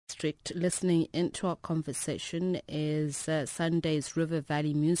District. Listening into our conversation is Sunday's River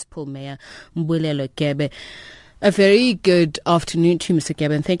Valley Municipal Mayor Mbulelo Gebe. A very good afternoon to you, Mr.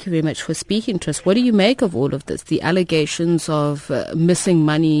 Gebe, and thank you very much for speaking to us. What do you make of all of this? The allegations of missing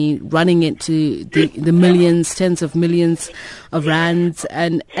money, running into the millions, tens of millions of rands,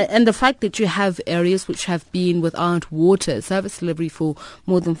 and the fact that you have areas which have been without water service delivery for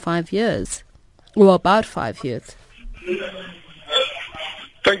more than 5 years, or about 5 years.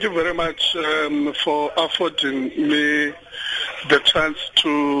 Thank you very much for affording me the chance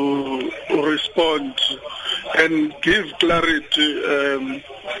to respond and give clarity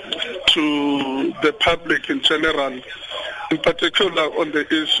to the public in general, in particular on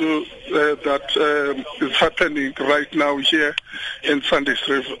the issue that is happening right now here in Sunday's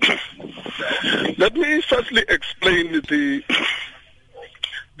River. Let me firstly explain the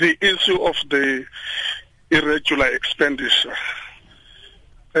issue of the irregular expenditure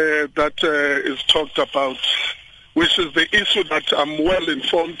that is talked about, which is the issue that I'm well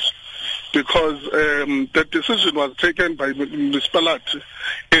informed because the decision was taken by the municipality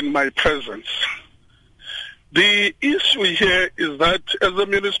in my presence. The issue here is that as a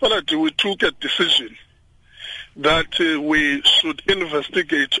municipality we took a decision that we should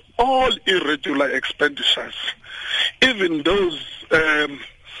investigate all irregular expenditures, even those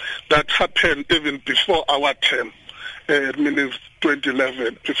that happened even before our term, meaning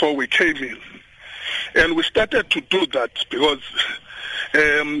 2011, before we came in. And we started to do that because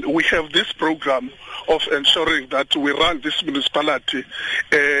we have this program of ensuring that we run this municipal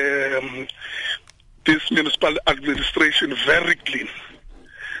administration very clean.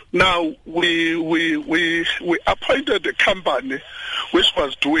 Now, we appointed a company which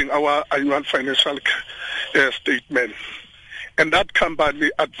was doing our annual financial statement. And that company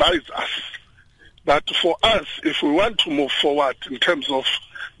advised us that for us, if we want to move forward in terms of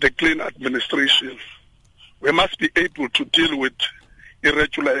the clean administration, we must be able to deal with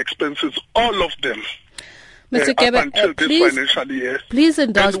irregular expenses, all of them, Mr. Gebe, please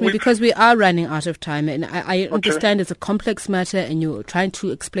indulge me because we are running out of time, and I understand it's a complex matter and you're trying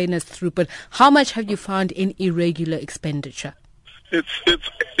to explain us through, but how much have you found in irregular expenditure? It's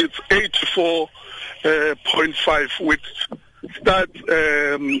 84.5, which starts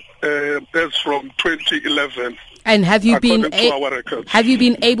as from 2011. And have you been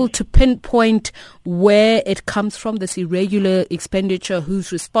able to pinpoint where it comes from, this irregular expenditure,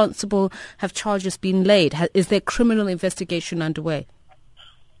 who's responsible? Have charges been laid? Is there criminal investigation underway?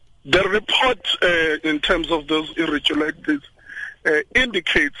 The report in terms of those irregularities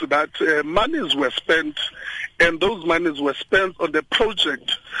indicates that monies were spent, and those monies were spent on the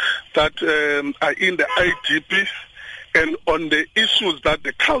project that are in the IDP and on the issues that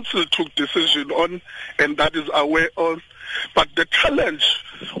the council took decision on and that is aware of. But the challenge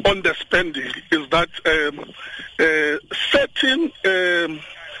on the spending is that certain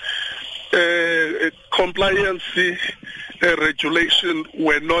compliance regulation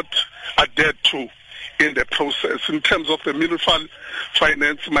were not adhered to in the process in terms of the Municipal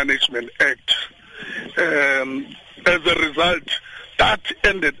Finance Management Act. As a result, that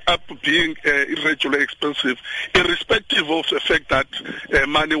ended up being irregular expensive, irrespective of the fact that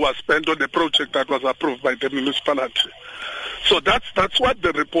money was spent on the project that was approved by the municipality. So that's what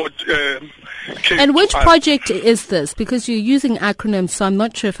the report came. And which project is this? Because you're using acronyms, so I'm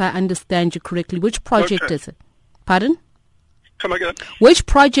not sure if I understand you correctly. Which project is it? Pardon? Come again? Which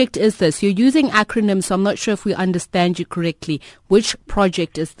project is this? You're using acronyms, so I'm not sure if we understand you correctly. Which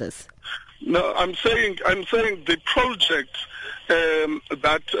project is this? No, I'm saying the project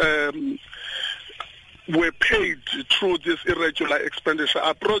that were paid through this irregular expenditure,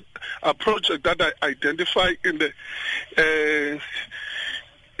 a project that I identify in the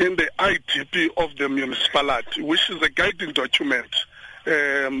IDP of the municipality, which is a guiding document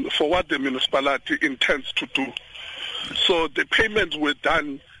for what the municipality intends to do. So the payments were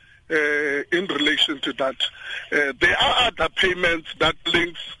done in relation to that. There are other payments that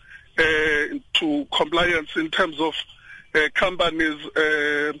links to compliance in terms of companies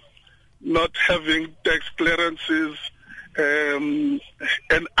not having tax clearances and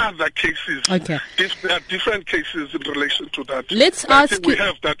other cases. Okay. There are different cases in relation to that. We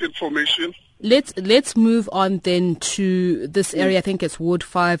have that information. Let's move on then to this area. I think it's Ward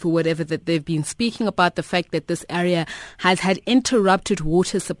 5 or whatever that they've been speaking about, the fact that this area has had interrupted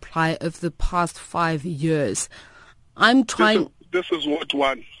water supply over the past 5 years. This is Ward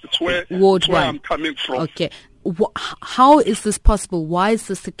 1. It's where I'm coming from. Okay. How is this possible? Why is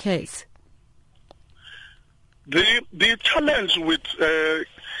this the case? The challenge with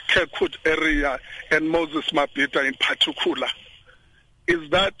Kirkwood area and Moses Mabhida in particular is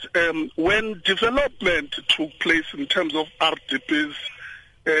that when development took place in terms of RDPs,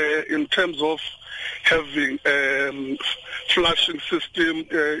 in terms of having flushing system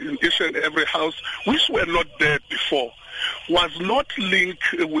in each and every house, which were not there before, was not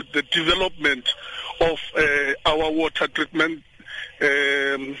linked with the development of our water treatment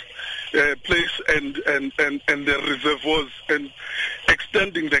place and the reservoirs, and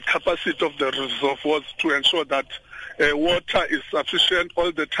extending the capacity of the reservoirs to ensure that water is sufficient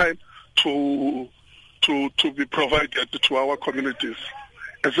all the time to be provided to our communities.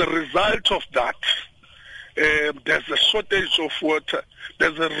 As a result of that, there's a shortage of water.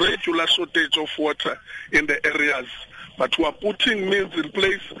 There's a regular shortage of water in the areas. But we are putting means in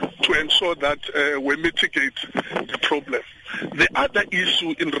place to ensure that we mitigate the problem. The other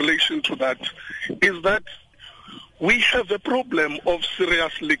issue in relation to that is that we have a problem of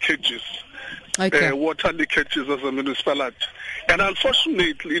serious leakages, water leakages as a municipality. And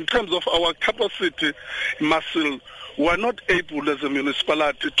unfortunately, in terms of our capacity muscle, we are not able as a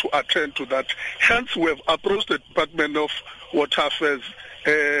municipality to attend to that. Hence, we have approached the Department of Water Affairs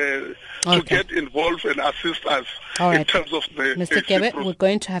to get involved and assist us in terms of the... Mr. Gebe, we're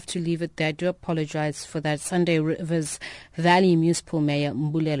going to have to leave it there. I do apologize for that. Sunday Rivers Valley Municipal Mayor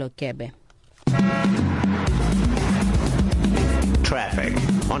Mbulelo Gebe. Traffic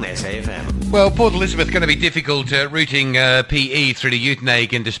on SAFM. Well, Port Elizabeth going to be difficult routing PE through to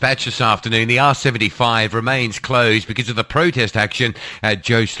Uitenhage and Dispatch this afternoon. The R75 remains closed because of the protest action at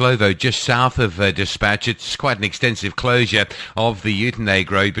Joe Slovo, just south of Dispatch. It's quite an extensive closure of the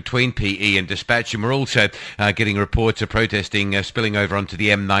Uitenhage road between PE and Dispatch, and we're also getting reports of protesting spilling over onto the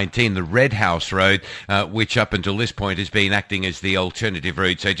M19, the Red House Road, which up until this point has been acting as the alternative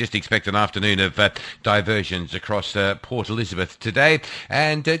route. So just expect an afternoon of diversions across Port Elizabeth today.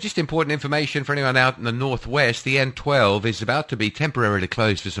 And just important information for anyone out in the northwest, the N12 is about to be temporarily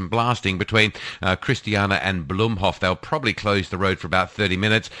closed for some blasting between Christiana and Bloemhof. They'll probably close the road for about 30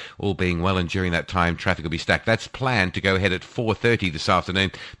 minutes, all being well, and during that time traffic will be stacked. That's planned to go ahead at 4:30 this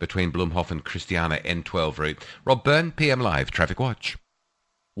afternoon between Bloemhof and Christiana N12 route. Rob Byrne, PM Live, Traffic Watch.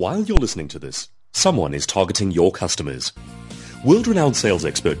 While you're listening to this, someone is targeting your customers. World-renowned sales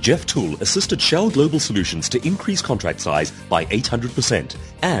expert Jeff Toole assisted Shell Global Solutions to increase contract size by 800%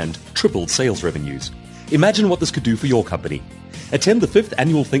 and tripled sales revenues. Imagine what this could do for your company. Attend the 5th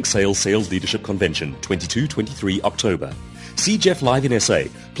Annual Think Sales Leadership Convention, 22-23 October. See Jeff live in SA,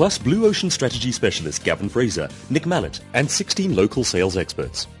 plus Blue Ocean Strategy Specialist Gavin Fraser, Nick Mallet, and 16 local sales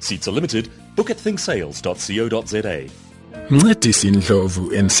experts. Seats are limited. Book at thinksales.co.za. Ncedisi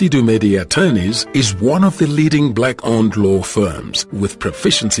Ndlovu and Sidu Media Attorneys is one of the leading black-owned law firms with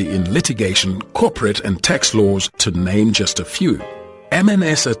proficiency in litigation, corporate and tax laws, to name just a few.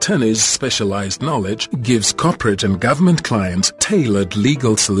 M&S Attorneys' specialized knowledge gives corporate and government clients tailored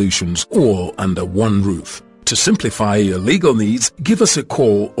legal solutions, all under one roof. To simplify your legal needs, give us a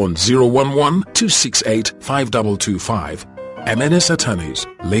call on 011-268-5225. M&S Attorneys,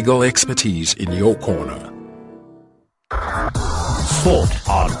 legal expertise in your corner. Sport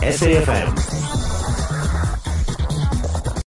on SAFM.